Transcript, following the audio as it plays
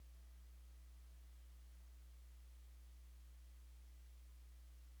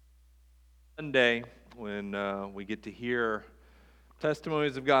Sunday when we get to hear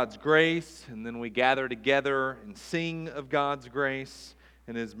testimonies of God's grace, and then we gather together and sing of God's grace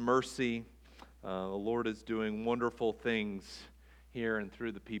and His mercy. The Lord is doing wonderful things here and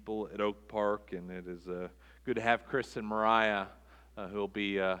through the people at Oak Park, and it is good to have Chris and Mariah who have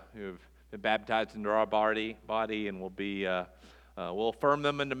been baptized into our body, and we'll affirm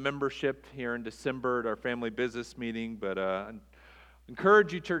them into membership here in December at our family business meeting. But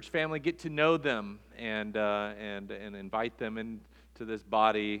encourage you, church family, get to know them and invite them into this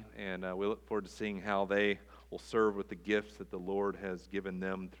body, and we look forward to seeing how they will serve with the gifts that the Lord has given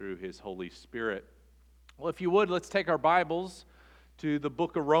them through His Holy Spirit. Well, if you would, let's take our Bibles to the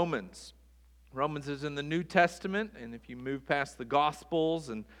book of Romans. Romans is in the New Testament, and if you move past the Gospels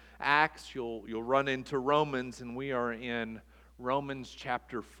and Acts, you'll run into Romans, and we are in Romans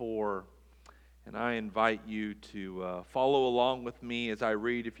chapter 4. And I invite you to follow along with me as I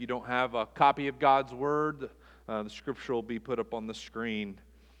read. If you don't have a copy of God's Word, the scripture will be put up on the screen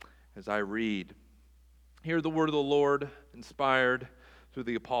as I read. Hear the word of the Lord, inspired through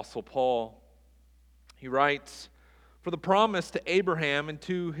the Apostle Paul. He writes, "For the promise to Abraham and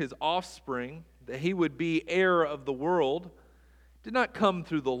to his offspring that he would be heir of the world did not come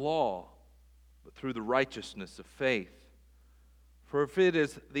through the law, but through the righteousness of faith. For if it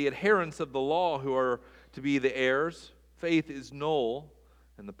is the adherents of the law who are to be the heirs, faith is null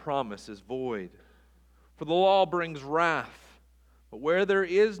and the promise is void. For the law brings wrath, but where there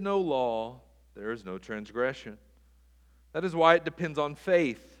is no law, there is no transgression. That is why it depends on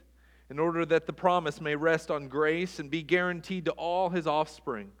faith, in order that the promise may rest on grace and be guaranteed to all his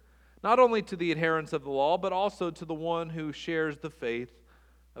offspring, not only to the adherents of the law, but also to the one who shares the faith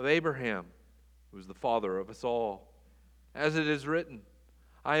of Abraham, who is the father of us all. As it is written,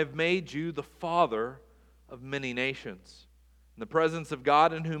 I have made you the father of many nations, in the presence of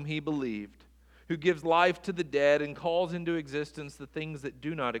God in whom he believed, who gives life to the dead and calls into existence the things that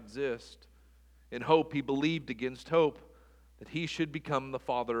do not exist. In hope he believed against hope, that he should become the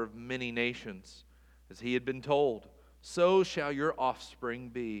father of many nations. As he had been told, so shall your offspring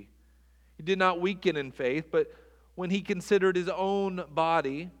be. He did not weaken in faith, but when he considered his own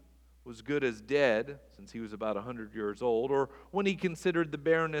body was good as dead, since he was about 100 years old, or when he considered the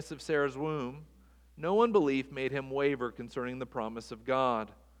barrenness of Sarah's womb, no unbelief made him waver concerning the promise of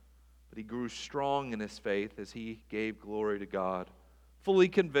God. But he grew strong in his faith as he gave glory to God, fully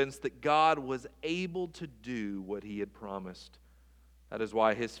convinced that God was able to do what he had promised. That is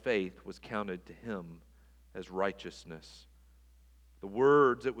why his faith was counted to him as righteousness. The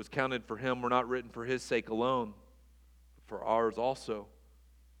words that was counted for him were not written for his sake alone, but for ours also.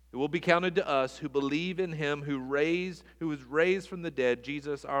 It will be counted to us who believe in him who was raised from the dead,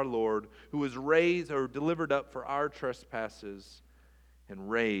 Jesus our Lord, who was raised or delivered up for our trespasses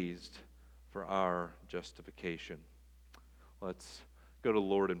and raised for our justification." Let's go to the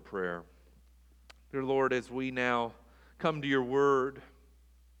Lord in prayer. Dear Lord, as we now come to your word,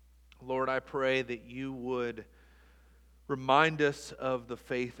 Lord, I pray that you would remind us of the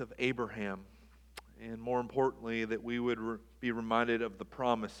faith of Abraham, and more importantly, that we would be reminded of the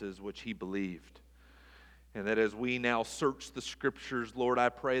promises which he believed. And that as we now search the Scriptures, Lord, I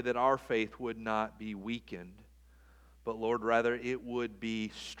pray that our faith would not be weakened, but Lord, rather it would be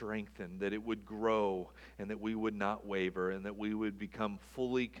strengthened, that it would grow, and that we would not waver, and that we would become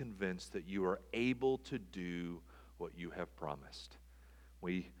fully convinced that you are able to do what you have promised.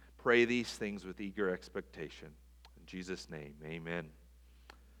 We pray these things with eager expectation. In Jesus' name, amen.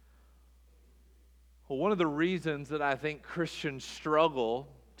 Well, one of the reasons that I think Christians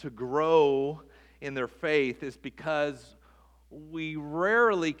struggle to grow in their faith is because we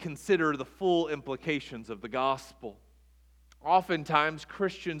rarely consider the full implications of the gospel. Oftentimes,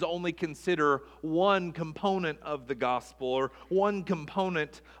 Christians only consider one component of the gospel or one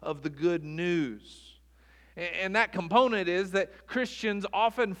component of the good news. And that component is that Christians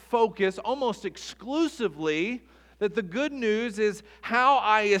often focus almost exclusively that the good news is how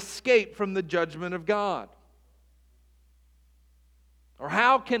I escape from the judgment of God. Or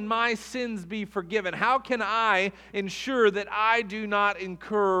how can my sins be forgiven? How can I ensure that I do not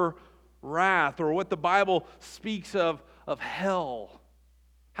incur wrath, or what the Bible speaks of hell?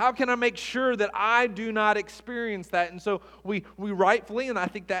 How can I make sure that I do not experience that? And so we rightfully, and I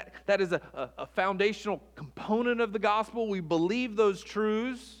think that is a foundational component of the gospel, we believe those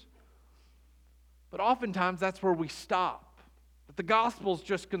truths. But oftentimes that's where we stop. That the gospel is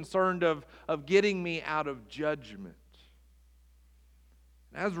just concerned of getting me out of judgment.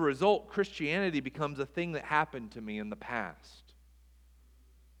 And as a result, Christianity becomes a thing that happened to me in the past.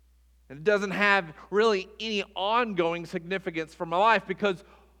 And it doesn't have really any ongoing significance for my life because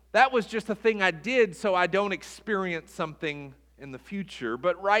That was just a thing I did so I don't experience something in the future.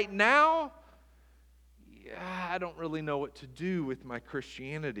 But right now, I don't really know what to do with my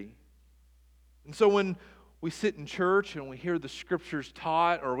Christianity. And so when we sit in church and we hear the Scriptures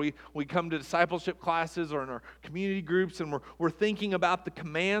taught, or we come to discipleship classes or in our community groups and we're thinking about the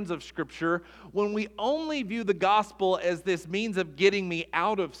commands of Scripture, when we only view the gospel as this means of getting me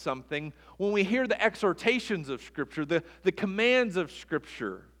out of something, when we hear the exhortations of Scripture, the commands of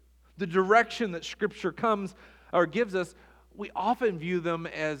Scripture, the direction that Scripture comes or gives us, we often view them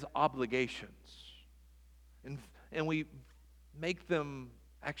as obligations. And we make them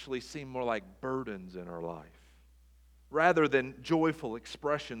actually seem more like burdens in our life, rather than joyful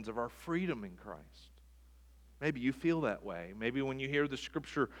expressions of our freedom in Christ. Maybe you feel that way. Maybe when you hear the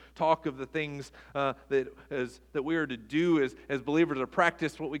Scripture talk of the things that we are to do as believers, or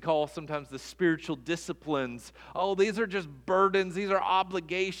practice what we call sometimes the spiritual disciplines. Oh, these are just burdens. These are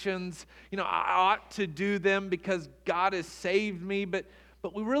obligations. I ought to do them because God has saved me, but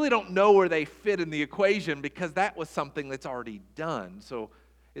we really don't know where they fit in the equation because that was something that's already done. So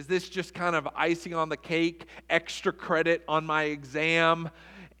is this just kind of icing on the cake, extra credit on my exam?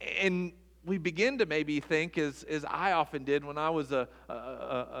 And we begin to maybe think, as I often did when I was a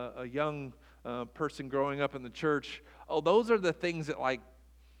young person growing up in the church, oh, those are the things that like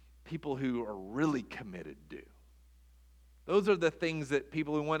people who are really committed do. Those are the things that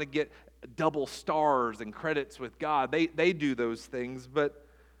people who want to get double stars and credits with God, they do those things. But,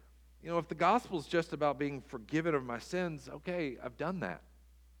 if the gospel is just about being forgiven of my sins, okay, I've done that.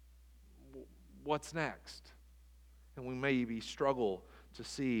 What's next? And we maybe struggle to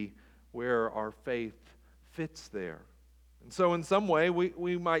see where our faith fits there. And so in some way,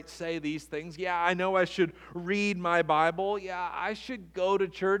 we might say these things. Yeah, I know I should read my Bible. Yeah, I should go to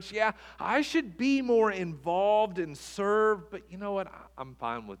church. Yeah, I should be more involved and serve. But you know what? I'm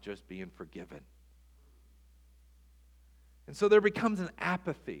fine with just being forgiven. And so there becomes an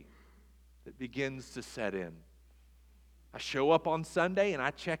apathy that begins to set in. I show up on Sunday and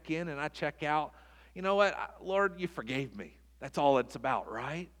I check in and I check out. You know what? Lord, you forgave me. That's all it's about,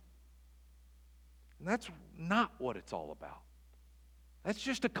 right? And that's not what it's all about. That's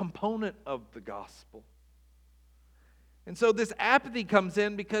just a component of the gospel. And so this apathy comes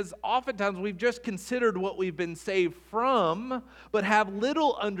in because oftentimes we've just considered what we've been saved from, but have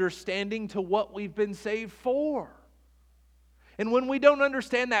little understanding to what we've been saved for. And when we don't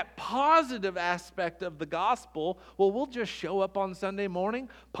understand that positive aspect of the gospel, well, we'll just show up on Sunday morning,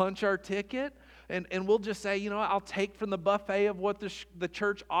 punch our ticket, and we'll just say, I'll take from the buffet of what the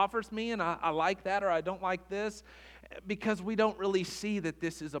church offers me, and I like that, or I don't like this, because we don't really see that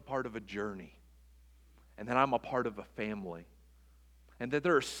this is a part of a journey, and that I'm a part of a family, and that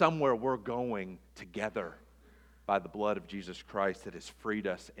there is somewhere we're going together by the blood of Jesus Christ that has freed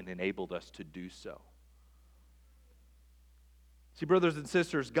us and enabled us to do so. See, brothers and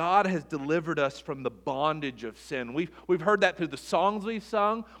sisters, God has delivered us from the bondage of sin. We've heard that through the songs we've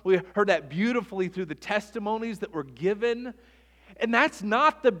sung. We've heard that beautifully through the testimonies that were given. And that's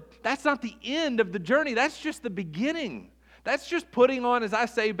not the end of the journey. That's just the beginning. That's just putting on, as I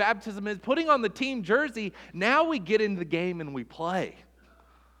say, baptism is putting on the team jersey. Now we get into the game and we play.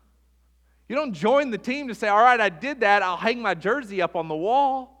 You don't join the team to say, all right, I did that. I'll hang my jersey up on the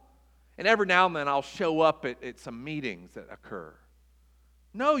wall. And every now and then I'll show up at some meetings that occur.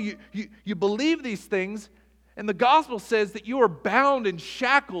 No, you believe these things, and the gospel says that you are bound in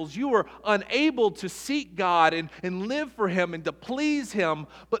shackles. You are unable to seek God and live for Him and to please Him.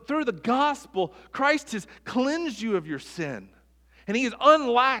 But through the gospel, Christ has cleansed you of your sin. And He has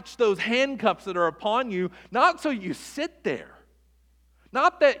unlatched those handcuffs that are upon you, not so you sit there.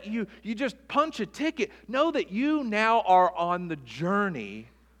 Not that you just punch a ticket. Know that you now are on the journey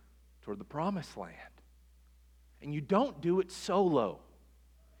toward the promised land. And you don't do it solo.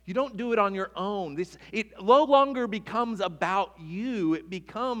 You don't do it on your own. It no longer becomes about you. It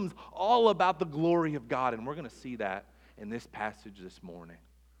becomes all about the glory of God. And we're going to see that in this passage this morning.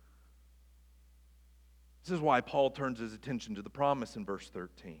 This is why Paul turns his attention to the promise in verse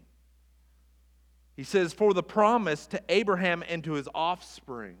 13. He says, "For the promise to Abraham and to his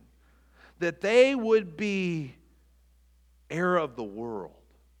offspring, that they would be heir of the world."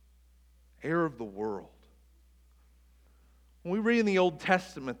 Heir of the world. When we read in the Old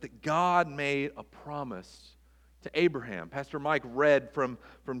Testament that God made a promise to Abraham, Pastor Mike read from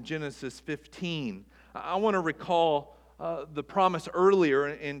Genesis 15. I want to recall the promise earlier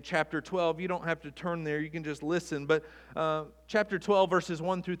in chapter 12. You don't have to turn there, you can just listen. But chapter 12, verses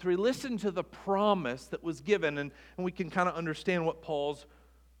 1 through 3, listen to the promise that was given, and we can kind of understand what Paul's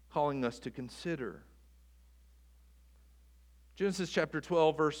calling us to consider. Genesis chapter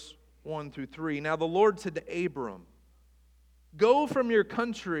 12, verse 1 through 3. Now the Lord said to Abram, "Go from your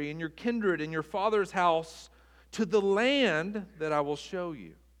country and your kindred and your father's house to the land that I will show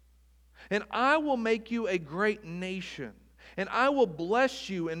you. And I will make you a great nation, and I will bless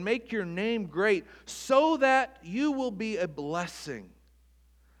you and make your name great, so that you will be a blessing.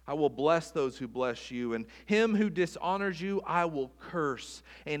 I will bless those who bless you, and him who dishonors you I will curse.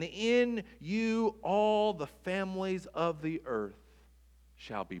 And in you all the families of the earth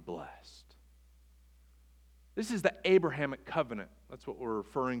shall be blessed." This is the Abrahamic covenant. That's what we're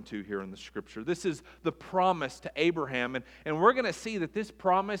referring to here in the Scripture. This is the promise to Abraham, and we're going to see that this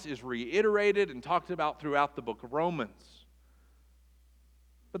promise is reiterated and talked about throughout the book of Romans.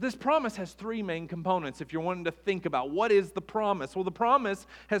 But this promise has three main components if you're wanting to think about what is the promise. Well, the promise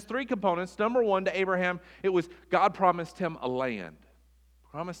has three components. Number one, to Abraham, it was God promised him a land.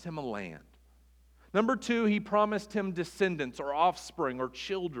 Promised him a land. Number two, he promised him descendants or offspring or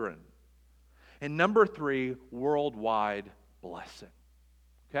children. And number three, worldwide blessing.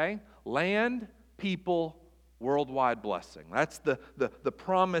 Okay? Land, people, worldwide blessing. That's the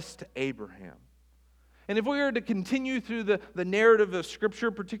promise to Abraham. And if we were to continue through the narrative of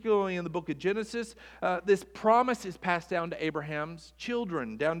Scripture, particularly in the book of Genesis, this promise is passed down to Abraham's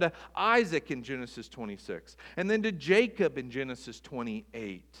children, down to Isaac in Genesis 26, and then to Jacob in Genesis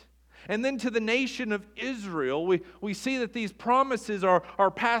 28. And then to the nation of Israel, we see that these promises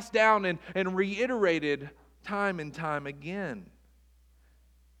are passed down and reiterated time and time again.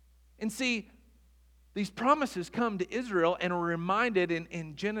 And see, these promises come to Israel and are reminded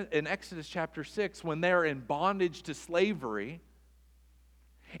in Exodus chapter 6 when they're in bondage to slavery.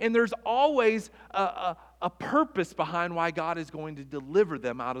 And there's always a purpose behind why God is going to deliver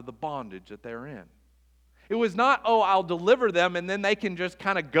them out of the bondage that they're in. It was not, oh, I'll deliver them and then they can just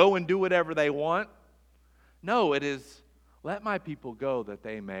kind of go and do whatever they want. No, it is, let my people go that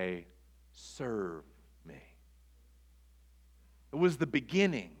they may serve me. It was the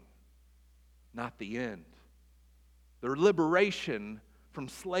beginning, not the end. Their liberation from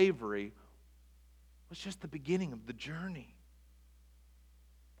slavery was just the beginning of the journey.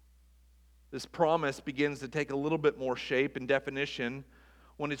 This promise begins to take a little bit more shape and definition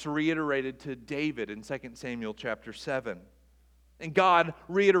when it's reiterated to David in 2 Samuel chapter 7. And God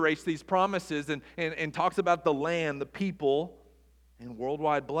reiterates these promises and talks about the land, the people, and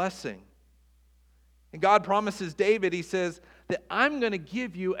worldwide blessing. And God promises David, he says, that I'm going to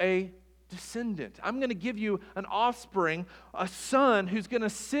give you a descendant. I'm going to give you an offspring, a son who's going to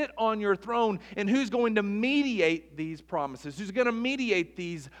sit on your throne and who's going to mediate these promises, who's going to mediate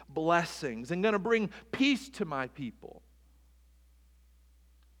these blessings and going to bring peace to my people.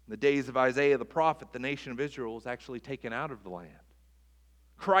 In the days of Isaiah the prophet, the nation of Israel was actually taken out of the land.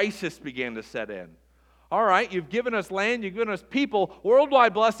 Crisis began to set in. All right, you've given us land, you've given us people.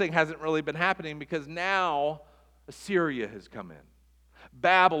 Worldwide blessing hasn't really been happening because now Assyria has come in.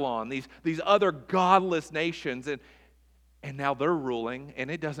 Babylon, these other godless nations, and now they're ruling,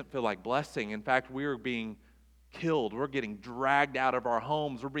 and it doesn't feel like blessing. In fact, we're being killed. We're getting dragged out of our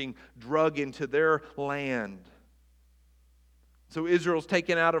homes. We're being dragged into their land. So Israel's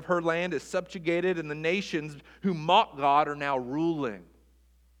taken out of her land, is subjugated, and the nations who mock God are now ruling.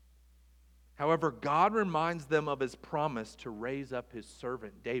 However, God reminds them of his promise to raise up his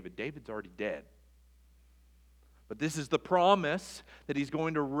servant David. David's already dead. But this is the promise that he's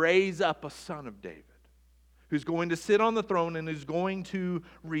going to raise up a son of David who's going to sit on the throne and who's going to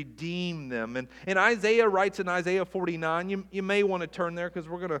redeem them. And Isaiah writes in Isaiah 49, you may want to turn there because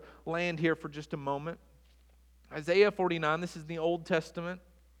we're going to land here for just a moment. Isaiah 49, this is the Old Testament.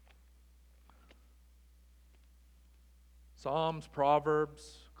 Psalms,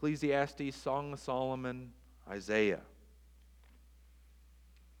 Proverbs, Ecclesiastes, Song of Solomon, Isaiah.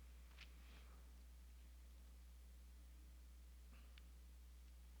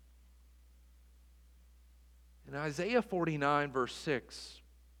 In Isaiah 49, verse 6,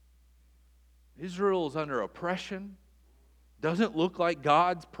 Israel is under oppression. Doesn't look like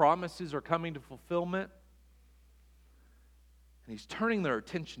God's promises are coming to fulfillment. And he's turning their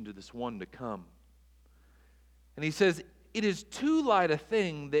attention to this one to come. And he says, "It is too light a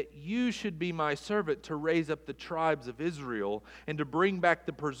thing that you should be my servant to raise up the tribes of Israel and to bring back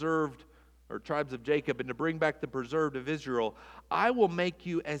the preserved, or tribes of Jacob, and to bring back the preserved of Israel. I will make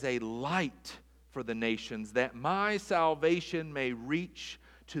you as a light for the nations, that my salvation may reach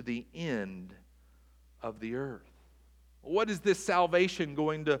to the end of the earth." What is this salvation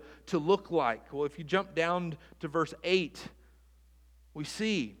going to look like? Well, if you jump down to verse 8, we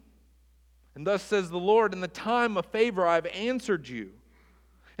see, "And thus says the Lord, in the time of favor I have answered you.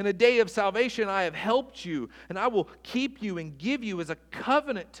 In a day of salvation, I have helped you, and I will keep you and give you as a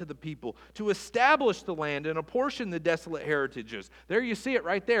covenant to the people to establish the land and apportion the desolate heritages. There you see it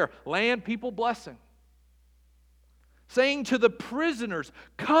right there. Land, people, blessing. Saying to the prisoners,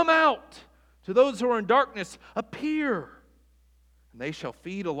 come out. To those who are in darkness, appear. And they shall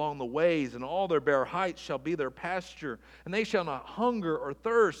feed along the ways, and all their bare heights shall be their pasture. And they shall not hunger or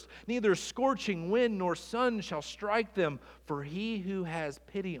thirst, neither scorching wind nor sun shall strike them. For he who has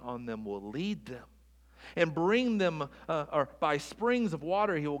pity on them will lead them, and bring them, or by springs of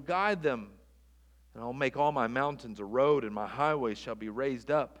water he will guide them. And I'll make all my mountains a road, and my highways shall be raised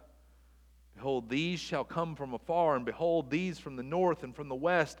up. Behold, these shall come from afar, and behold, these from the north and from the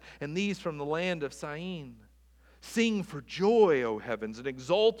west, and these from the land of Syene. Sing for joy, O heavens, and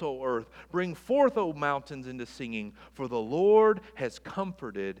exult, O earth. Bring forth, O mountains, into singing, for the Lord has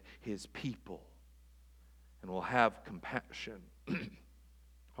comforted his people and will have compassion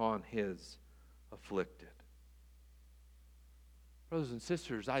on his afflicted. Brothers and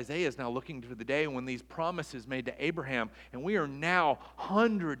sisters, Isaiah is now looking to the day when these promises made to Abraham, and we are now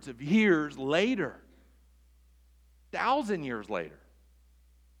hundreds of years later, 1,000 years later.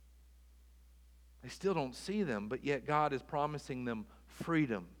 They still don't see them, but yet God is promising them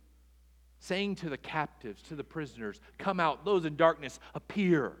freedom. Saying to the captives, to the prisoners, come out, those in darkness,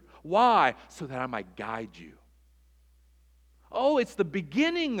 appear. Why? So that I might guide you. Oh, it's the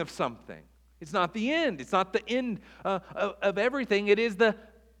beginning of something. It's not the end. It's not the end of everything. It is the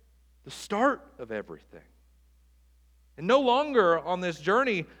start of everything. And no longer on this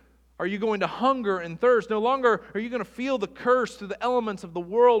journey are you going to hunger and thirst. No longer are you going to feel the curse through the elements of the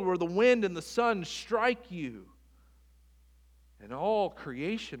world where the wind and the sun strike you. And all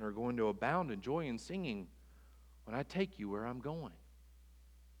creation are going to abound in joy and singing when I take you where I'm going.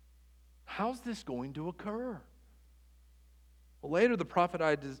 How's this going to occur? Well, later the prophet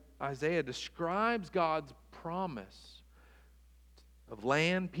Isaiah describes God's promise of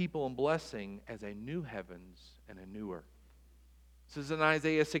land, people, and blessing as a new heavens and a new earth. This is in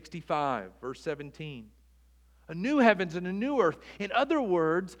Isaiah 65, verse 17. A new heavens and a new earth. In other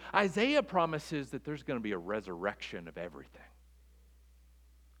words, Isaiah promises that there's going to be a resurrection of everything.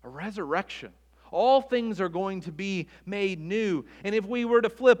 A resurrection. All things are going to be made new. And if we were to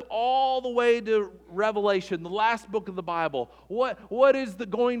flip all the way to Revelation, the last book of the Bible, what is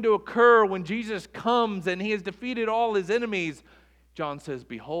going to occur when Jesus comes and he has defeated all his enemies? John says,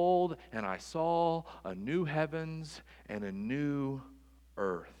 behold, and I saw a new heavens and a new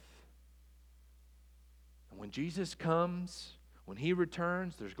earth. And when Jesus comes, when he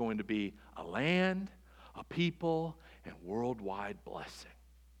returns, there's going to be a land, a people, and worldwide blessing.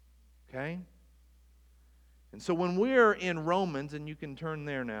 Okay? And so when we're in Romans, and you can turn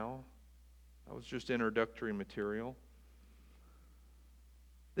there now, that was just introductory material.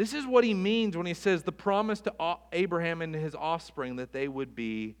 This is what he means when he says the promise to Abraham and his offspring that they would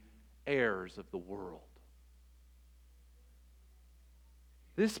be heirs of the world.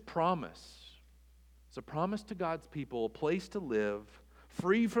 This promise is a promise to God's people, a place to live,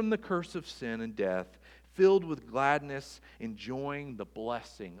 free from the curse of sin and death, filled with gladness, enjoying the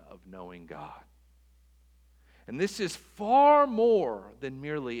blessing of knowing God. And this is far more than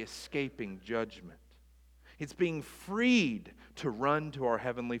merely escaping judgment. It's being freed to run to our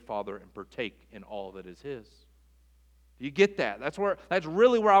Heavenly Father and partake in all that is His. Do you get that? That's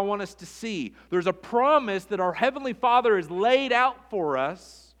really where I want us to see. There's a promise that our Heavenly Father has laid out for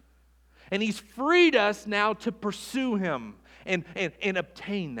us, and He's freed us now to pursue Him and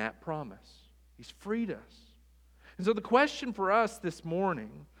obtain that promise. He's freed us. And so the question for us this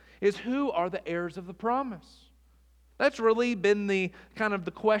morning is, who are the heirs of the promise? That's really been the kind of the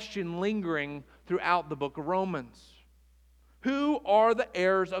question lingering throughout the book of Romans. Who are the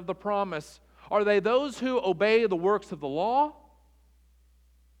heirs of the promise? Are they those who obey the works of the law?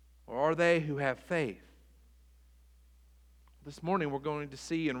 Or are they who have faith? This morning we're going to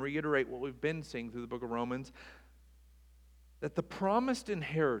see and reiterate what we've been seeing through the book of Romans, that the promised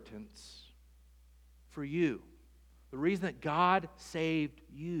inheritance for you, the reason that God saved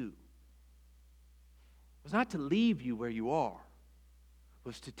you, was not to leave you where you are,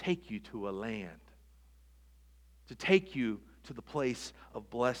 was to take you to a land, to take you to the place of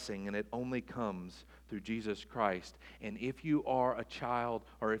blessing, and it only comes through Jesus Christ. And if you are a child,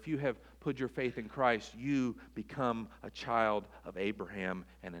 or if you have put your faith in Christ, you become a child of Abraham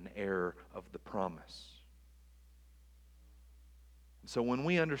and an heir of the promise. So when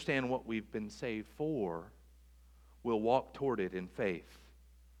we understand what we've been saved for, we'll walk toward it in faith,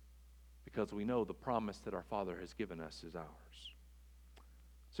 because we know the promise that our Father has given us is ours.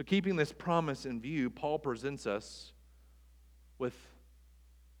 So keeping this promise in view, Paul presents us with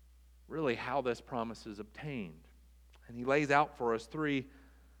really how this promise is obtained. And he lays out for us three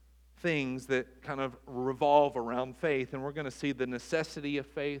things that kind of revolve around faith. And we're going to see the necessity of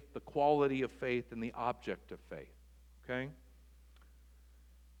faith, the quality of faith, and the object of faith. Okay?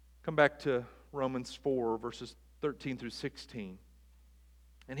 Come back to Romans 4, verses 13 through 16.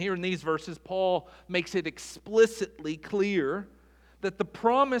 And here in these verses, Paul makes it explicitly clear that the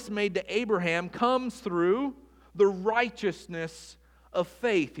promise made to Abraham comes through the righteousness of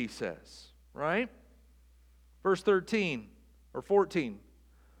faith, he says. Right? Verse 13 or 14.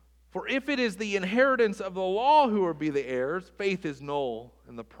 For if it is the inheritance of the law who will be the heirs, faith is null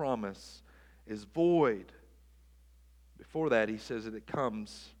and the promise is void. Before that, he says that it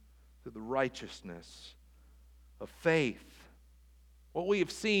comes through the righteousness of faith. What we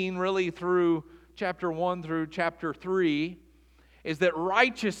have seen really through chapter 1 through chapter 3 is that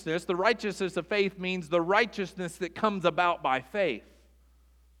righteousness, the righteousness of faith, means the righteousness that comes about by faith.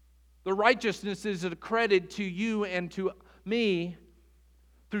 The righteousness is accredited to you and to me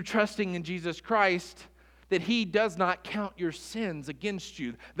through trusting in Jesus Christ, that He does not count your sins against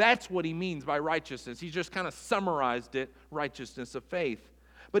you. That's what he means by righteousness. He just kind of summarized it, righteousness of faith.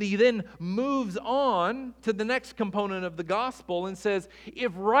 But he then moves on to the next component of the gospel and says,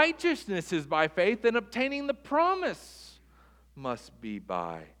 if righteousness is by faith, then obtaining the promise must be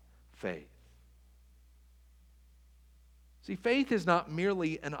by faith. See, faith is not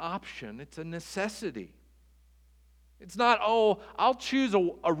merely an option, it's a necessity. It's not, I'll choose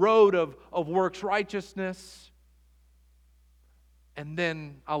a road of works righteousness and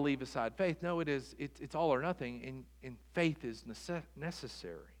then I'll leave aside faith. No, it's all or nothing, and faith is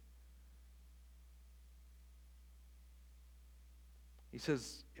necessary. He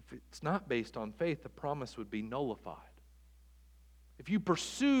says, if it's not based on faith, the promise would be nullified. If you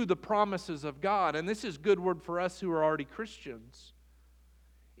pursue the promises of God, and this is good word for us who are already Christians,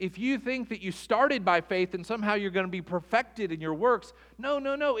 if you think that you started by faith and somehow you're going to be perfected in your works, no.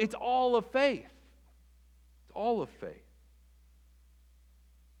 It's all of faith. It's all of faith.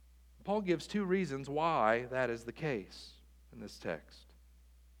 Paul gives two reasons why that is the case in this text.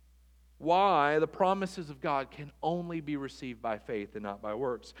 Why the promises of God can only be received by faith and not by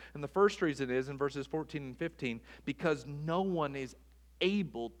works. And the first reason is in verses 14 and 15, because no one is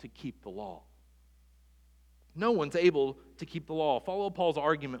able to keep the law. No one's able to keep the law. Follow Paul's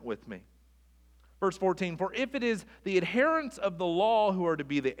argument with me. Verse 14, for if it is the adherents of the law who are to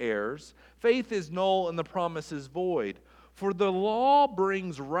be the heirs, faith is null and the promise is void. For the law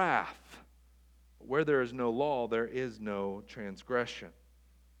brings wrath. Where there is no law, there is no transgression.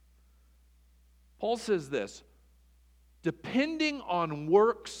 Paul says this, depending on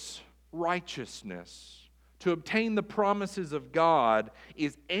works righteousness to obtain the promises of God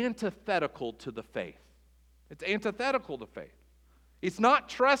is antithetical to the faith. It's antithetical to faith. It's not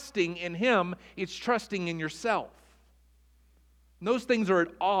trusting in Him, it's trusting in yourself. And those things are at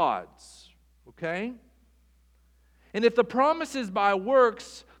odds, okay? And if the promise is by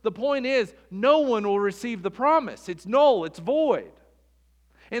works, the point is no one will receive the promise. It's null, it's void.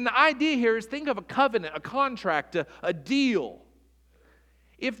 And the idea here is think of a covenant, a contract, a deal.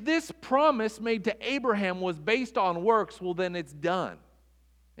 If this promise made to Abraham was based on works, well then it's done.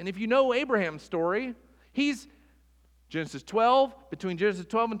 And if you know Abraham's story, he's Genesis 12, between Genesis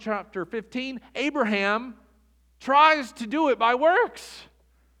 12 and chapter 15, Abraham tries to do it by works.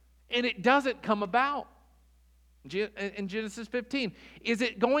 And it doesn't come about. In Genesis 15, is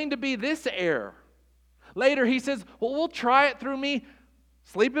it going to be this heir? Later he says, well, we'll try it through me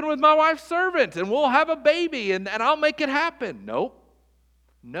sleeping with my wife's servant, and we'll have a baby, and I'll make it happen. Nope.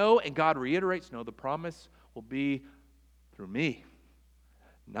 No, and God reiterates, no, the promise will be through me,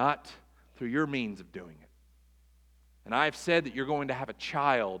 not through your means of doing it. And I've said that you're going to have a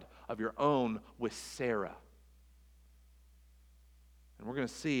child of your own with Sarah. And we're going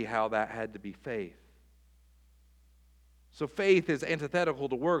to see how that had to be faith. So faith is antithetical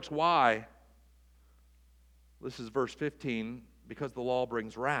to works. Why? This is verse 15. Because the law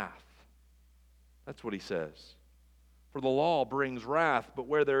brings wrath. That's what he says. For the law brings wrath, but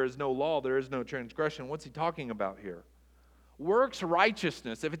where there is no law, there is no transgression. What's he talking about here? Works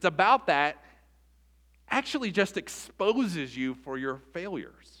righteousness, if it's about that, actually just exposes you for your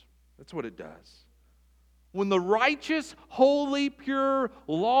failures. That's what it does. When the righteous, holy, pure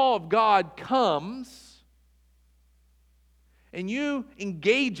law of God comes and you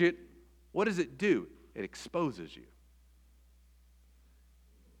engage it, what does it do? It exposes you.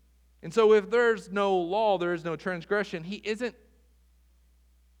 And so if there's no law, there is no transgression. He isn't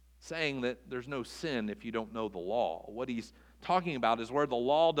saying that there's no sin if you don't know the law. What he's talking about is where the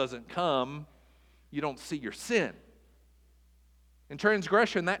law doesn't come, you don't see your sin. And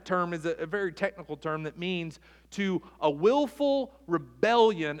transgression, that term is a very technical term that means to a willful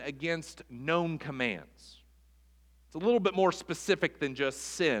rebellion against known commands. It's a little bit more specific than just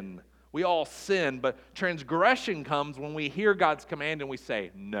sin. We all sin, but transgression comes when we hear God's command and we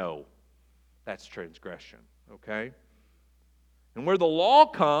say, no. That's transgression, okay? And where the law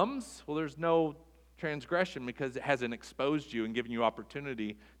comes, well, there's no transgression because it hasn't exposed you and given you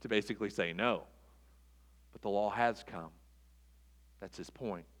opportunity to basically say no. But the law has come. That's his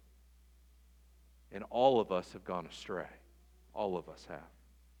point. And all of us have gone astray. All of us have.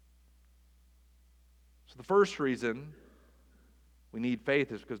 So the first reason we need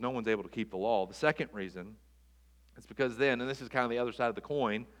faith is because no one's able to keep the law. The second reason is because then, and this is kind of the other side of the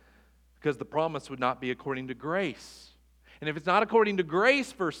coin, because the promise would not be according to grace. And if it's not according to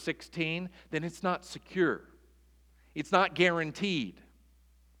grace, verse 16, then it's not secure. It's not guaranteed.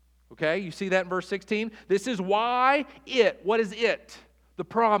 Okay, you see that in verse 16? This is why what is it? The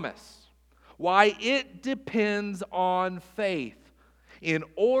promise. Why it depends on faith, in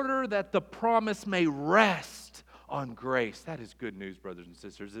order that the promise may rest on grace. That is good news, brothers and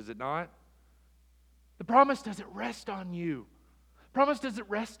sisters, is it not? The promise doesn't rest on you. The promise doesn't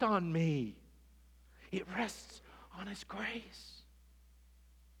rest on me. It rests on His grace.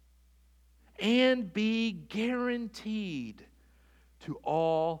 And be guaranteed to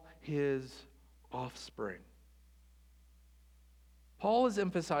all His offspring. Paul is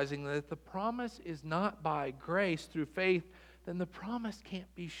emphasizing that if the promise is not by grace through faith, then the promise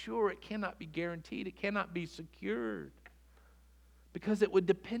can't be sure, it cannot be guaranteed, it cannot be secured. Because it would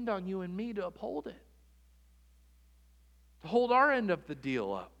depend on you and me to uphold it. To hold our end of the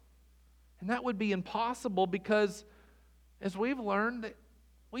deal up. And that would be impossible because, as we've learned, that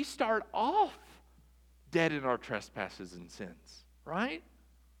we start off dead in our trespasses and sins, right?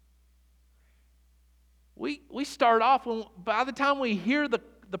 We start off, when by the time we hear the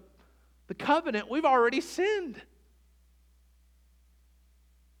covenant, we've already sinned.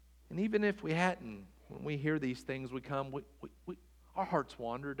 And even if we hadn't, when we hear these things, our hearts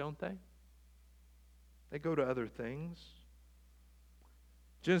wander, don't they? They go to other things.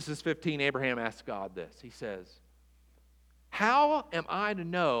 Genesis 15, Abraham asks God this. He says, how am I to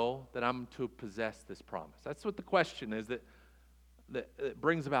know that I'm to possess this promise? That's what the question is that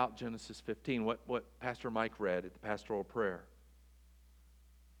brings about Genesis 15, what Pastor Mike read at the pastoral prayer.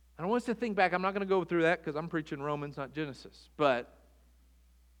 And I want us to think back. I'm not going to go through that because I'm preaching Romans, not Genesis. But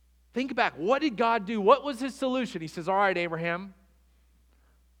think back. What did God do? What was His solution? He says, all right, Abraham,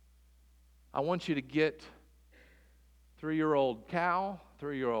 I want you to get 3-year-old cow,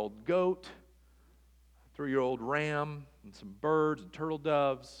 3-year-old goat, 3-year-old ram, and some birds and turtle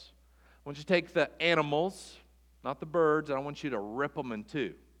doves. I want you to take the animals, not the birds, and I want you to rip them in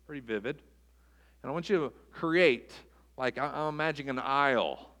two. Pretty vivid. And I want you to create, like I'm imagining an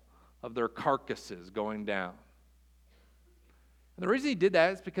aisle of their carcasses going down. And the reason he did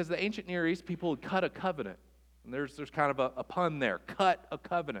that is because the ancient Near East people would cut a covenant. And there's kind of a pun there, cut a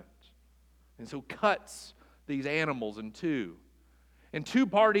covenant. And so cuts these animals in two. And two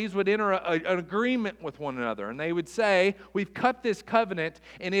parties would enter an agreement with one another. And they would say, we've cut this covenant,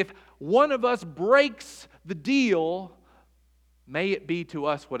 and if one of us breaks the deal, may it be to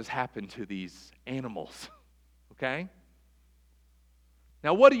us what has happened to these animals. Okay?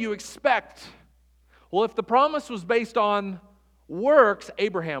 Now, what do you expect? Well, if the promise was based on works,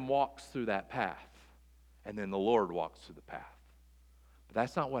 Abraham walks through that path. And then the Lord walks through the path. But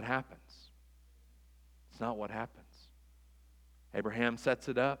that's not what happens. It's not what happens. Abraham sets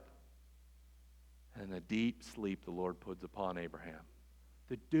it up, and in a deep sleep the Lord puts upon Abraham.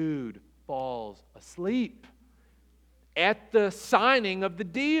 The dude falls asleep at the signing of the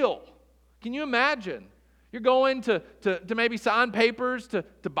deal. Can you imagine? You're going to maybe sign papers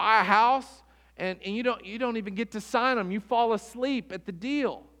to buy a house, and you don't even get to sign them. You fall asleep at the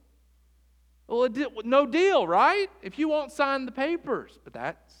deal. Well, no deal, right? If you won't sign the papers. But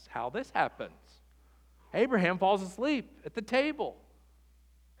that's how this happens. Abraham falls asleep at the table.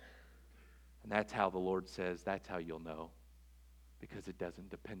 And that's how the Lord says, that's how you'll know. Because it doesn't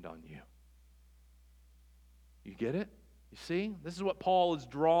depend on you. You get it? You see? This is what Paul is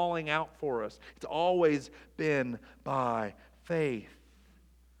drawing out for us. It's always been by faith.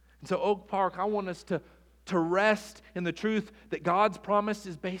 And so Oak Park, I want us to rest in the truth that God's promise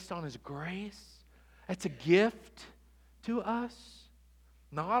is based on His grace. It's a gift to us,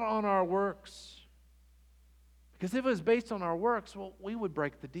 not on our works. Because if it was based on our works, well, we would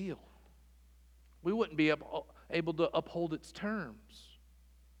break the deal. We wouldn't be able to uphold its terms.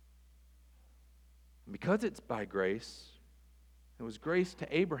 And because it's by grace, It was grace to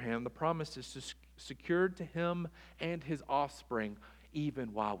Abraham. The promise is secured to him and his offspring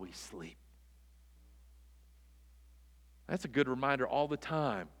even while we sleep. That's a good reminder all the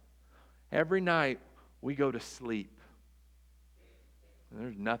time. Every night we go to sleep. And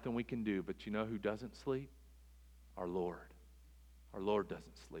there's nothing we can do, but you know who doesn't sleep? Our Lord. Our Lord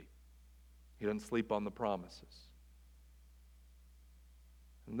doesn't sleep. He doesn't sleep on the promises.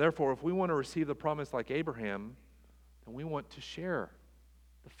 And therefore, if we want to receive the promise like Abraham, then we want to share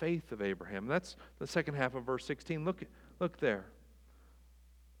the faith of Abraham. That's the second half of verse 16. Look there.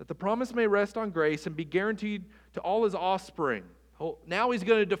 That the promise may rest on grace and be guaranteed to all his offspring. Now he's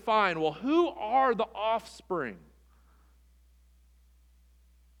going to define, well, who are the offspring?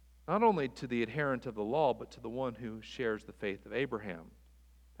 Not only to the adherent of the law, but to the one who shares the faith of Abraham.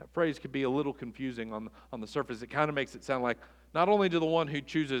 That phrase could be a little confusing on the surface. It kind of makes it sound like not only to the one who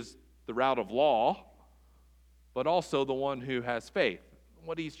chooses the route of law, but also the one who has faith.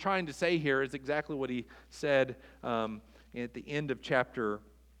 What he's trying to say here is exactly what he said at the end of chapter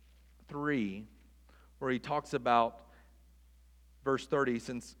 3, where he talks about verse 30,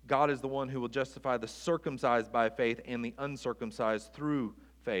 since God is the one who will justify the circumcised by faith and the uncircumcised through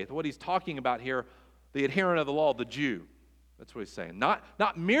faith. What he's talking about here, the adherent of the law, the Jew. That's what he's saying. Not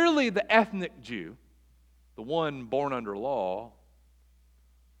merely the ethnic Jew, the one born under law,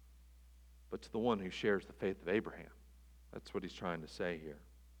 but to the one who shares the faith of Abraham. That's what he's trying to say here.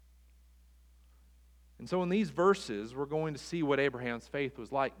 And so in these verses, we're going to see what Abraham's faith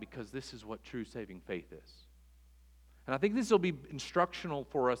was like, because this is what true saving faith is. And I think this will be instructional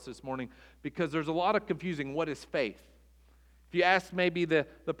for us this morning, because there's a lot of confusing. What is faith? If you ask maybe the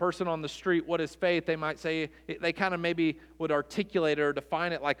person on the street, what is faith, they might say, they kind of maybe would articulate or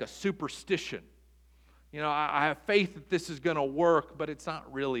define it like a superstition. You know, I have faith that this is going to work, but it's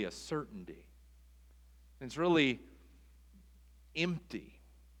not really a certainty. It's really empty.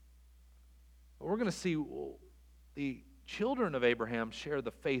 But we're going to see the children of Abraham share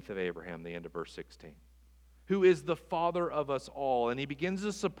the faith of Abraham, the end of verse 16, who is the father of us all. And he begins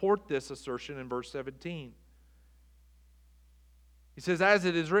to support this assertion in verse 17. He says, as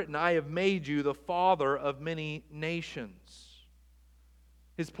it is written, I have made you the father of many nations.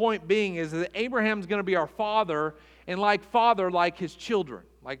 His point being is that Abraham's going to be our father, and like his children,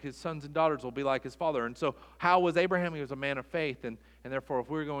 like his sons and daughters will be like his father. And so how was Abraham? He was a man of faith, and therefore if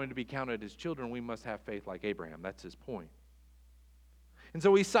we're going to be counted as children, we must have faith like Abraham. That's his point. And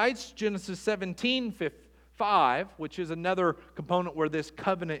so he cites Genesis 17:5, which is another component where this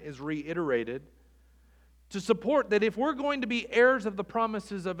covenant is reiterated, to support that if we're going to be heirs of the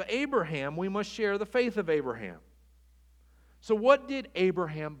promises of Abraham, we must share the faith of Abraham. So what did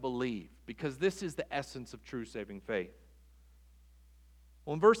Abraham believe? Because this is the essence of true saving faith.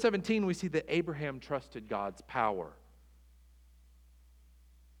 Well, in verse 17, we see that Abraham trusted God's power.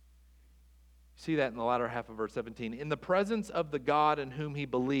 See that in the latter half of verse 17. In the presence of the God in whom he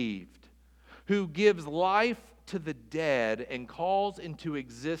believed, who gives life to the dead and calls into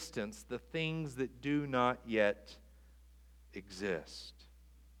existence the things that do not yet exist.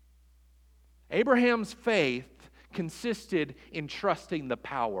 Abraham's faith consisted in trusting the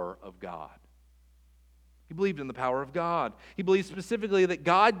power of God. He believed in the power of God. He believed specifically that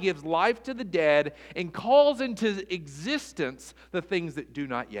God gives life to the dead and calls into existence the things that do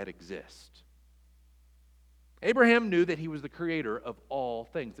not yet exist. Abraham knew that he was the creator of all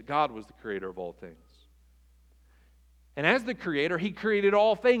things, that God was the creator of all things. And as the creator, he created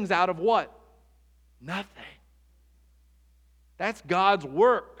all things out of what? Nothing. That's God's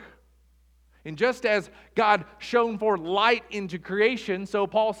work. And just as God shone forth light into creation, so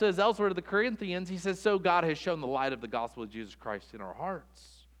Paul says elsewhere to the Corinthians, he says, so God has shown the light of the gospel of Jesus Christ in our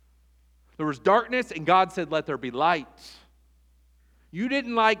hearts. There was darkness, and God said, let there be light. You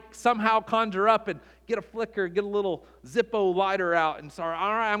didn't somehow conjure up and get a flicker, get a little Zippo lighter out and say, all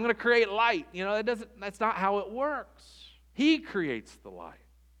right, I'm going to create light. You know, that's not how it works. He creates the light.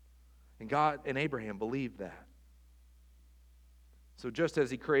 And God and Abraham believed that. So just as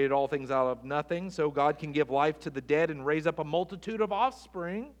he created all things out of nothing, so God can give life to the dead and raise up a multitude of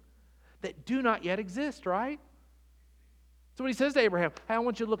offspring that do not yet exist, right? So when he says to Abraham, hey, I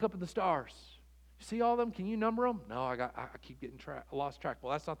want you to look up at the stars. You see all of them? Can you number them? No, I keep getting lost track.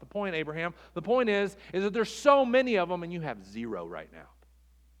 Well, that's not the point, Abraham. The point is that there's so many of them and you have zero right now.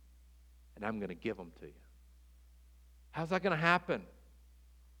 And I'm going to give them to you. How's that going to happen?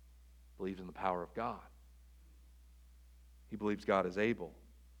 Believes in the power of God. He believes God is able.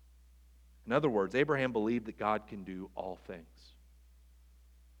 In other words, Abraham believed that God can do all things.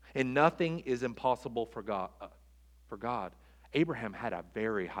 And nothing is impossible for God. Abraham had a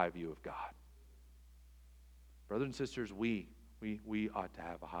very high view of God. Brothers and sisters, we We ought to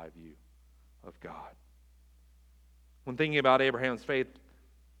have a high view of God. When thinking about Abraham's faith,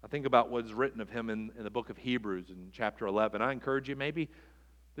 I think about what's written of him in the book of Hebrews in chapter 11. I encourage you, maybe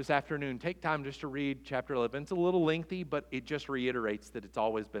this afternoon, take time just to read chapter 11. It's a little lengthy, but it just reiterates that it's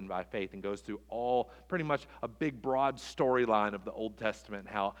always been by faith and goes through pretty much a big, broad storyline of the Old Testament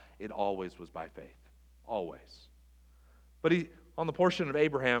and how it always was by faith. Always. But on the portion of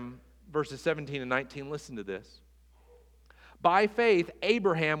Abraham, verses 17 and 19, listen to this. By faith,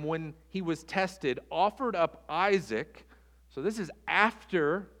 Abraham, when he was tested, offered up Isaac. So this is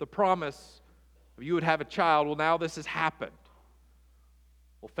after the promise of you would have a child. Well, now this has happened.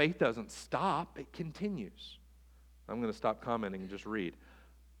 Well, faith doesn't stop, it continues. I'm going to stop commenting and just read.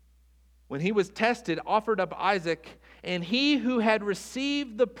 When he was tested, offered up Isaac, and he who had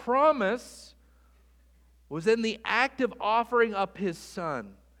received the promise was in the act of offering up his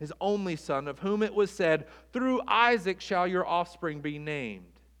son, his only son, of whom it was said, through Isaac shall your offspring be named.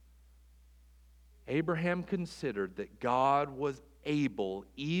 Abraham considered that God was able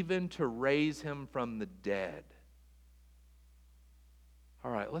even to raise him from the dead.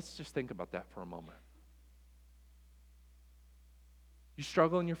 All right, let's just think about that for a moment. You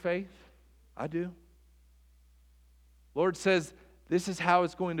struggle in your faith? I do. Lord says, this is how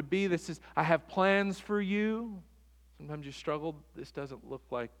it's going to be. I have plans for you. Sometimes you struggle. This doesn't look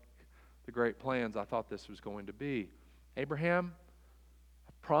like the great plans I thought this was going to be. Abraham,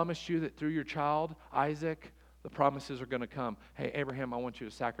 I promised you that through your child, Isaac, the promises are going to come. Hey, Abraham, I want you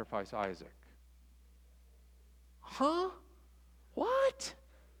to sacrifice Isaac. Huh? What?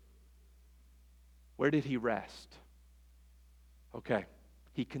 Where did he rest? Okay,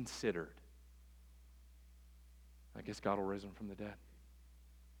 he considered. I guess God will raise him from the dead.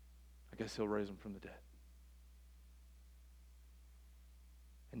 I guess he'll raise him from the dead.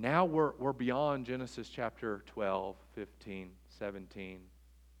 And now we're beyond Genesis chapter 12, 15, 17.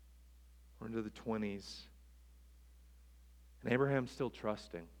 We're into the 20s. And Abraham's still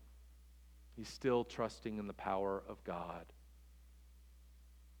trusting. He's still trusting in the power of God.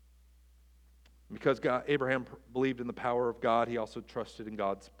 Because Abraham believed in the power of God, he also trusted in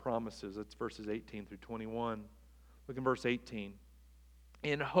God's promises. That's verses 18 through 21. Look in verse 18.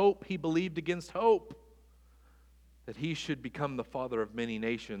 In hope he believed against hope, that he should become the father of many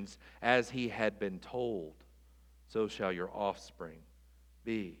nations, as he had been told, so shall your offspring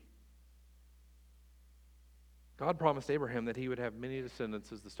be. God promised Abraham that he would have many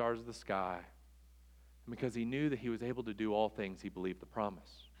descendants as the stars of the sky. And because he knew that he was able to do all things, he believed the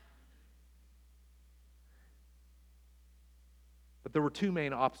promise. But there were two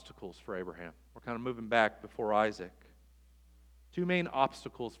main obstacles for Abraham. We're kind of moving back before Isaac. Two main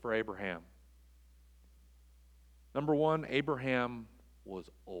obstacles for Abraham. Number one, Abraham was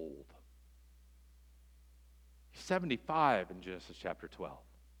old. He's 75 in Genesis chapter 12.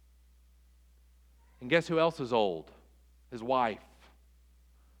 And guess who else is old? His wife.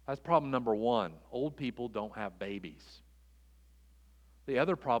 That's problem number one. Old people don't have babies. The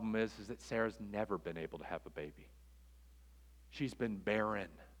other problem is that Sarah's never been able to have a baby. She's been barren.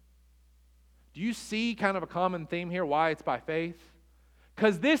 Do you see kind of a common theme here why it's by faith?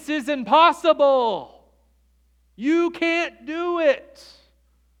 Because this is impossible. You can't do it.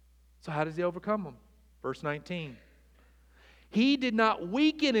 So how does he overcome them? Verse 19. He did not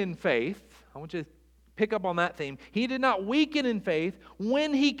weaken in faith. I want you to pick up on that theme. He did not weaken in faith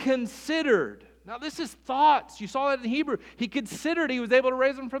when he considered. Now this is thoughts. You saw that in Hebrew. He considered he was able to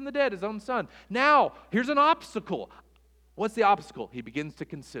raise him from the dead, his own son. Now, here's an obstacle. What's the obstacle? He begins to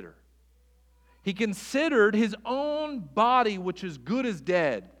consider. He considered his own body, which is good as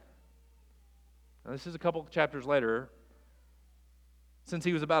dead. Now, this is a couple of chapters later, since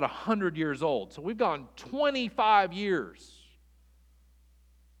he was about 100 years old. So we've gone 25 years.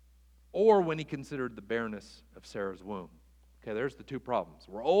 Or when he considered the barrenness of Sarah's womb. Okay, there's the two problems.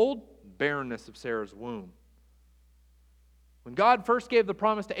 We're old, barrenness of Sarah's womb. When God first gave the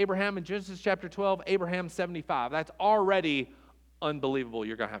promise to Abraham in Genesis chapter 12, Abraham's 75. That's already unbelievable.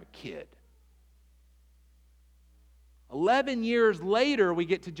 You're going to have a kid. 11 years later, we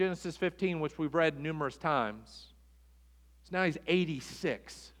get to Genesis 15, which we've read numerous times. So now he's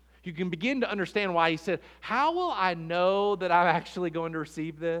 86. You can begin to understand why he said, how will I know that I'm actually going to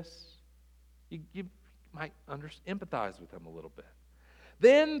receive this? You might empathize with him a little bit.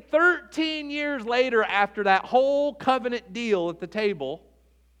 Then 13 years later, after that whole covenant deal at the table,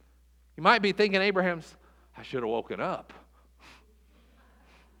 you might be thinking, I should have woken up.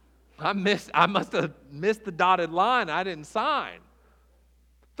 I must have missed the dotted line. I didn't sign.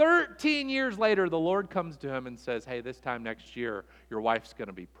 13 years later, the Lord comes to him and says, hey, this time next year, your wife's going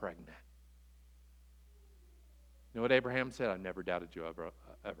to be pregnant. You know what Abraham said? I never doubted you ever.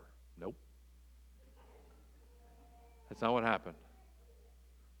 Nope. That's not what happened.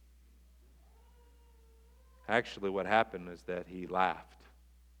 Actually, what happened is that he laughed.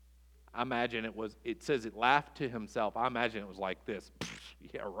 I imagine it says it laughed to himself. I imagine it was like this.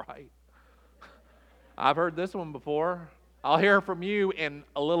 Yeah, right. I've heard this one before. I'll hear from you in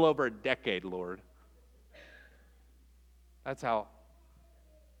a little over a decade, Lord. That's how.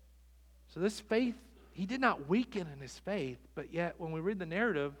 So this faith, he did not weaken in his faith, but yet when we read the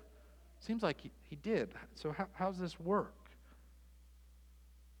narrative, it seems like he did. So how does this work?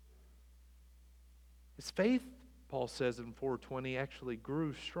 His faith, Paul says in 4:20, actually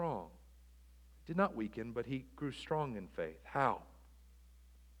grew strong. Did not weaken, but he grew strong in faith. How?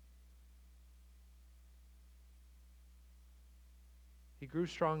 He grew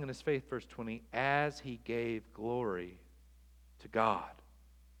strong in his faith, verse 20, as he gave glory to God.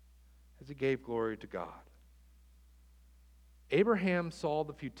 As he gave glory to God. Abraham saw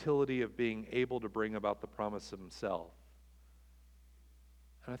the futility of being able to bring about the promise himself.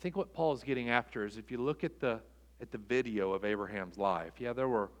 And I think what Paul is getting after is if you look at the video of Abraham's life, yeah, there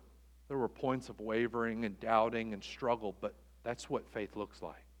were points of wavering and doubting and struggle, but that's what faith looks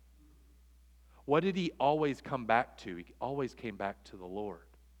like. What did he always come back to? He always came back to the Lord.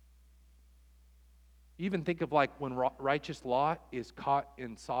 Even think of like when righteous Lot is caught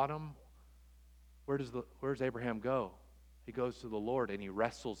in Sodom, where does Abraham go? He goes to the Lord and he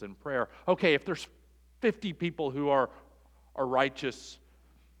wrestles in prayer. Okay, if there's 50 people who are righteous,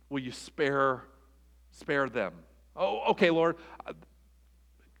 will you spare them? Oh, okay, Lord,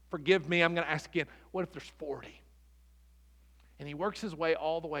 forgive me, I'm going to ask again. What if there's 40? And he works his way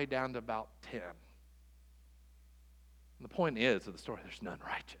all the way down to about 10. And the point is of the story, there's none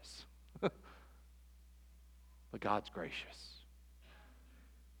righteous. But God's gracious.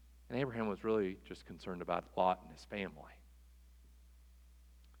 And Abraham was really just concerned about Lot and his family.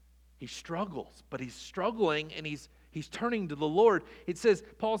 He struggles, but he's struggling and he's turning to the Lord.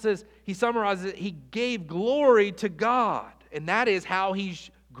 Paul says, he summarizes it, he gave glory to God. And that is how he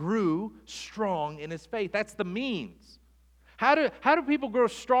grew strong in his faith. That's the means. How do people grow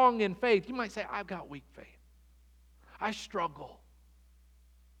strong in faith? You might say, I've got weak faith. I struggle.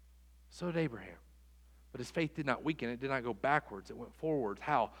 So did Abraham. But his faith did not weaken. It did not go backwards. It went forwards.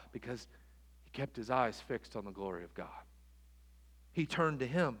 How? Because he kept his eyes fixed on the glory of God. He turned to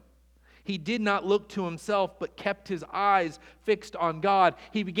him. He did not look to himself, but kept his eyes fixed on God.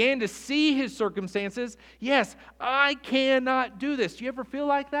 He began to see his circumstances. Yes, I cannot do this. Do you ever feel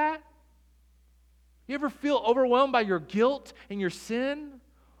like that? You ever feel overwhelmed by your guilt and your sin?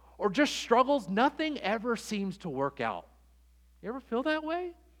 Or just struggles? Nothing ever seems to work out. You ever feel that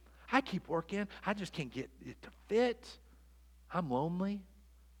way? I keep working. I just can't get it to fit. I'm lonely.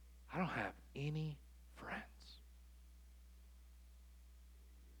 I don't have any friends.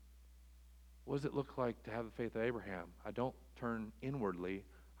 What does it look like to have the faith of Abraham? I don't turn inwardly.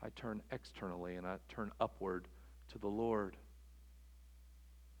 I turn externally, and I turn upward to the Lord.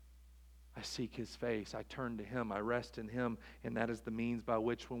 I seek his face. I turn to him. I rest in him. And that is the means by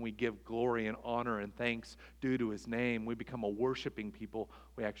which when we give glory and honor and thanks due to his name, we become a worshiping people.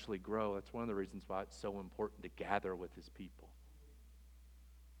 We actually grow. That's one of the reasons why it's so important to gather with his people.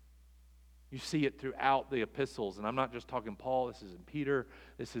 You see it throughout the epistles. And I'm not just talking Paul. This is in Peter.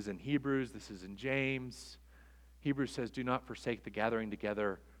 This is in Hebrews. This is in James. Hebrews says, do not forsake the gathering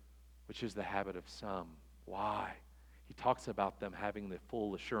together, which is the habit of some. Why? He talks about them having the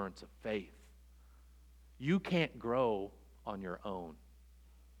full assurance of faith. You can't grow on your own.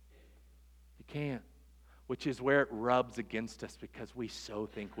 You can't. Which is where it rubs against us because we so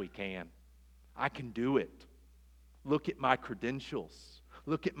think we can. I can do it. Look at my credentials.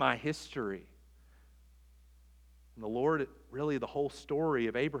 Look at my history. And the Lord, really the whole story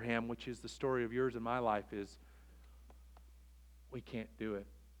of Abraham, which is the story of yours and my life, is we can't do it.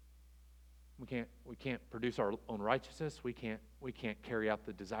 We can't produce our own righteousness. We can't carry out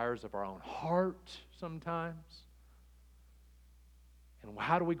the desires of our own heart sometimes. And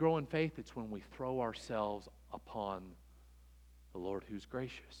how do we grow in faith? It's when we throw ourselves upon the Lord who's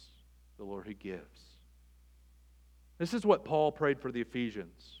gracious, the Lord who gives. This is what Paul prayed for the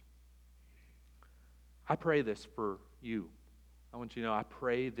Ephesians. I pray this for you. I want you to know I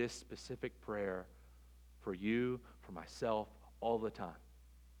pray this specific prayer for you, for myself, all the time.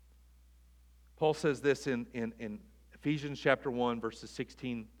 Paul says this in Ephesians chapter 1, verses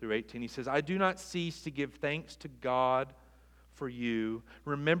 16 through 18. He says, I do not cease to give thanks to God for you,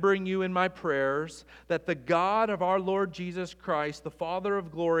 remembering you in my prayers, that the God of our Lord Jesus Christ, the Father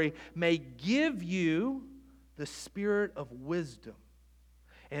of glory, may give you the spirit of wisdom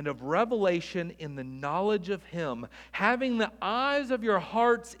and of revelation in the knowledge of Him, having the eyes of your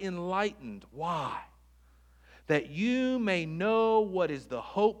hearts enlightened. Why? That you may know what is the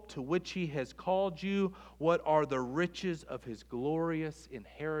hope to which He has called you, what are the riches of His glorious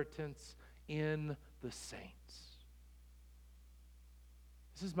inheritance in the saints.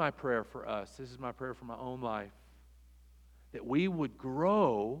 This is my prayer for us. This is my prayer for my own life. That we would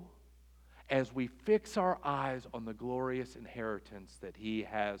grow as we fix our eyes on the glorious inheritance that He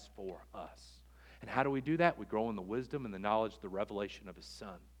has for us. And how do we do that? We grow in the wisdom and the knowledge, the revelation of His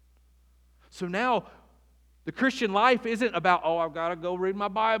Son. So now, the Christian life isn't about, oh, I've got to go read my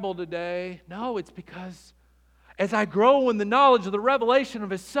Bible today. No, it's because as I grow in the knowledge of the revelation of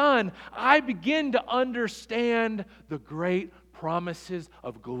His Son, I begin to understand the great promises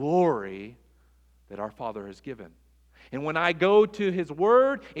of glory that our Father has given. And when I go to His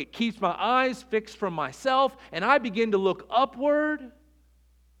Word, it keeps my eyes fixed from myself, and I begin to look upward,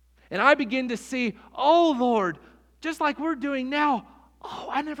 and I begin to see, oh Lord, just like we're doing now, oh,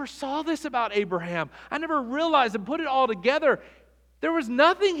 I never saw this about Abraham. I never realized and put it all together. There was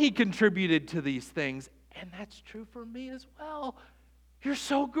nothing he contributed to these things. And that's true for me as well. You're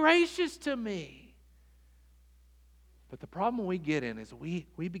so gracious to me. But the problem we get in is we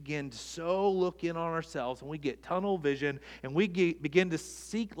begin to so look in on ourselves, and we get tunnel vision, and we begin to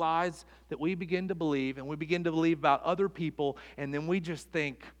seek lies that we begin to believe, and we begin to believe about other people, and then we just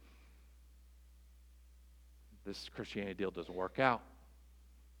think, this Christianity deal doesn't work out.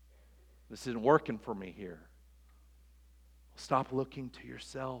 This isn't working for me here. Stop looking to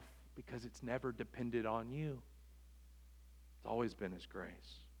yourself, because it's never depended on you. It's always been His grace.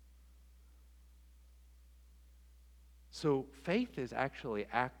 So faith is actually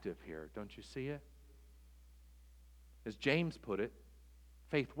active here. Don't you see it? As James put it,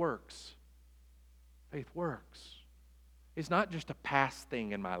 faith works. Faith works. It's not just a past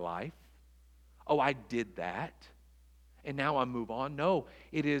thing in my life. Oh, I did that, and now I move on. No,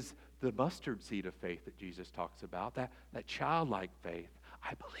 it is the mustard seed of faith that Jesus talks about, that childlike faith.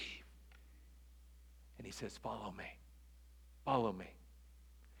 I believe. And He says, follow me. Follow me.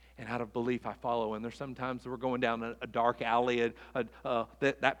 And out of belief, I follow. And there's sometimes we're going down a dark alley.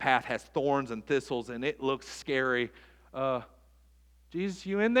 That path has thorns and thistles, and it looks scary. Jesus,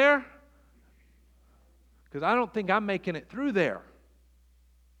 you in there? Because I don't think I'm making it through there.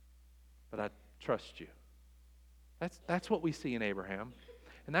 But I trust you. That's what we see in Abraham.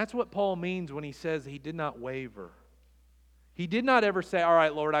 And that's what Paul means when he says he did not waver. He did not ever say, all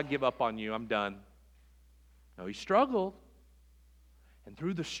right, Lord, I give up on you. I'm done. No, he struggled. And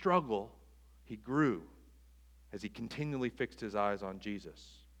through the struggle, he grew as he continually fixed his eyes on Jesus.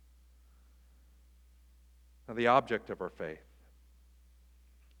 Now, the object of our faith.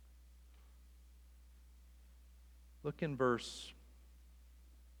 Look in verse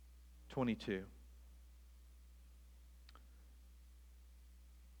 22.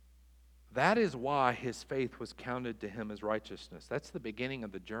 That is why his faith was counted to him as righteousness. That's the beginning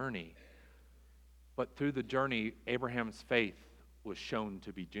of the journey. But through the journey, Abraham's faith was shown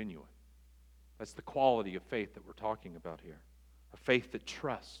to be genuine. That's the quality of faith that we're talking about here. A faith that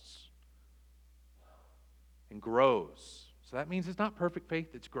trusts and grows. So that means it's not perfect faith,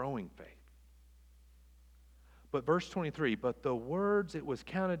 it's growing faith. But verse 23, but the words it was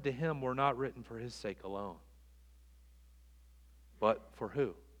counted to him were not written for his sake alone. But for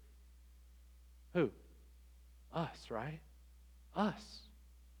who? Who? Us, right? Us.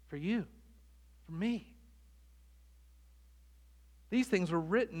 For you. For me. These things were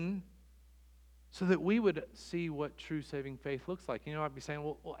written so that we would see what true saving faith looks like. You know, I'd be saying,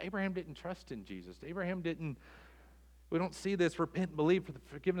 well, Abraham didn't trust in Jesus. We don't see this repent and believe for the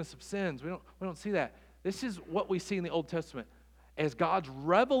forgiveness of sins. We don't see that. This is what we see in the Old Testament. As God's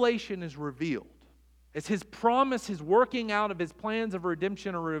revelation is revealed, as His promise, His working out of His plans of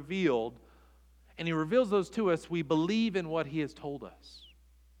redemption are revealed, and He reveals those to us, we believe in what He has told us.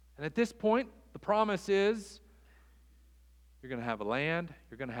 And at this point, the promise is, you're going to have a land,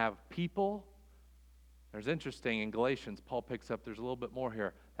 you're going to have people. There's interesting, in Galatians, Paul picks up, there's a little bit more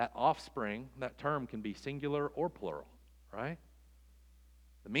here. That offspring, that term can be singular or plural, right?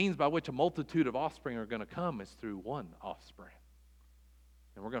 The means by which a multitude of offspring are going to come is through one offspring.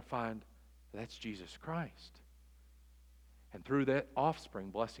 And we're going to find that's Jesus Christ. And through that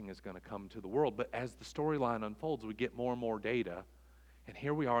offspring, blessing is going to come to the world. But as the storyline unfolds, we get more and more data. And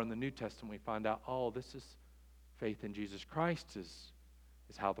here we are in the New Testament, we find out, oh, this is faith in Jesus Christ is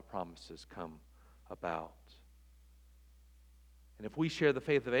how the promises come about. And if we share the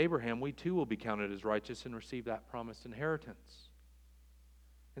faith of Abraham, we too will be counted as righteous and receive that promised inheritance.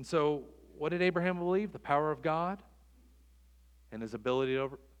 And so, what did Abraham believe? The power of God. and his ability to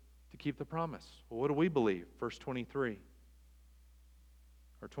keep the promise. Well, what do we believe? Verse 23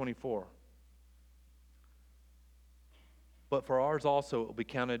 or 24. But for ours also it will be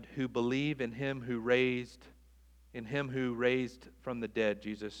counted who believe in him who raised from the dead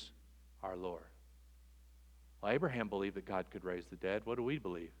Jesus our Lord. Well, Abraham believed that God could raise the dead. What do we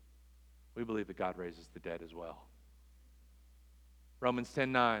believe? We believe that God raises the dead as well. Romans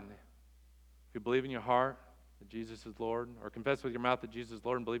 10:9. If you believe in your heart that Jesus is Lord, or confess with your mouth that Jesus is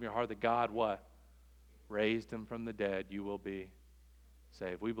Lord and believe in your heart that God what? Raised him from the dead, you will be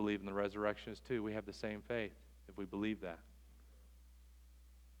saved. We believe in the resurrection too. We have the same faith if we believe that.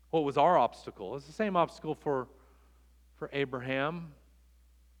 What was our obstacle? It's the same obstacle for Abraham.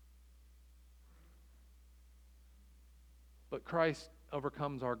 But Christ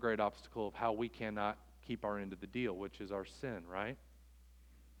overcomes our great obstacle of how we cannot keep our end of the deal, which is our sin, right?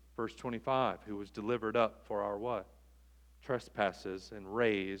 Verse 25, who was delivered up for our what? Trespasses and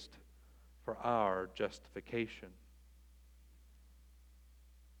raised for our justification.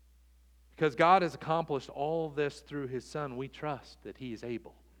 Because God has accomplished all this through his Son, we trust that he is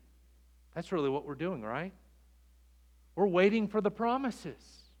able. That's really what we're doing, right? We're waiting for the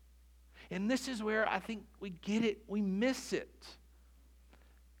promises. And this is where I think we get it, we miss it.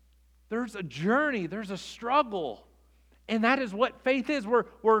 There's a journey, there's a struggle. And that is what faith is.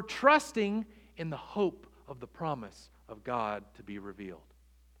 We're trusting in the hope of the promise of God to be revealed.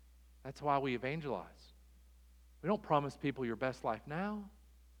 That's why we evangelize. We don't promise people your best life now.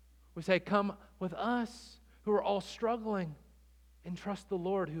 We say, come with us who are all struggling and trust the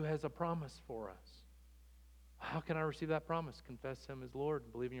Lord who has a promise for us. How can I receive that promise? Confess him as Lord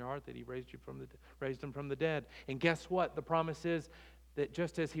and believe in your heart that he raised him from the dead. And guess what? The promise is that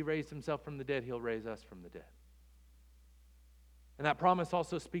just as he raised himself from the dead, he'll raise us from the dead. And that promise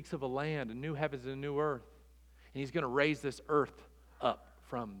also speaks of a land, a new heavens and a new earth. And he's going to raise this earth up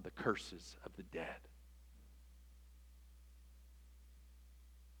from the curses of the dead.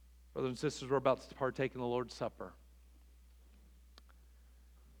 Brothers and sisters, we're about to partake in the Lord's Supper.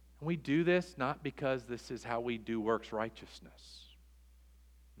 And we do this not because this is how we do works righteousness.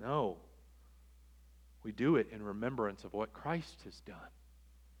 No. We do it in remembrance of what Christ has done.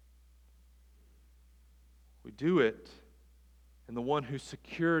 We do it in the one who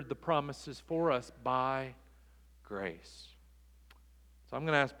secured the promises for us by grace. So I'm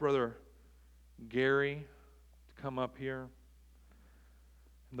going to ask Brother Gary to come up here.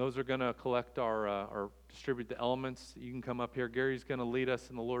 And those are going to collect or distribute the elements. You can come up here. Gary's going to lead us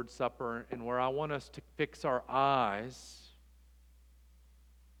in the Lord's Supper. And where I want us to fix our eyes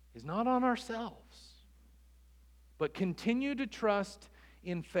is not on ourselves, but continue to trust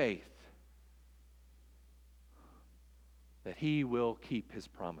in faith that he will keep his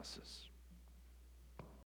promises.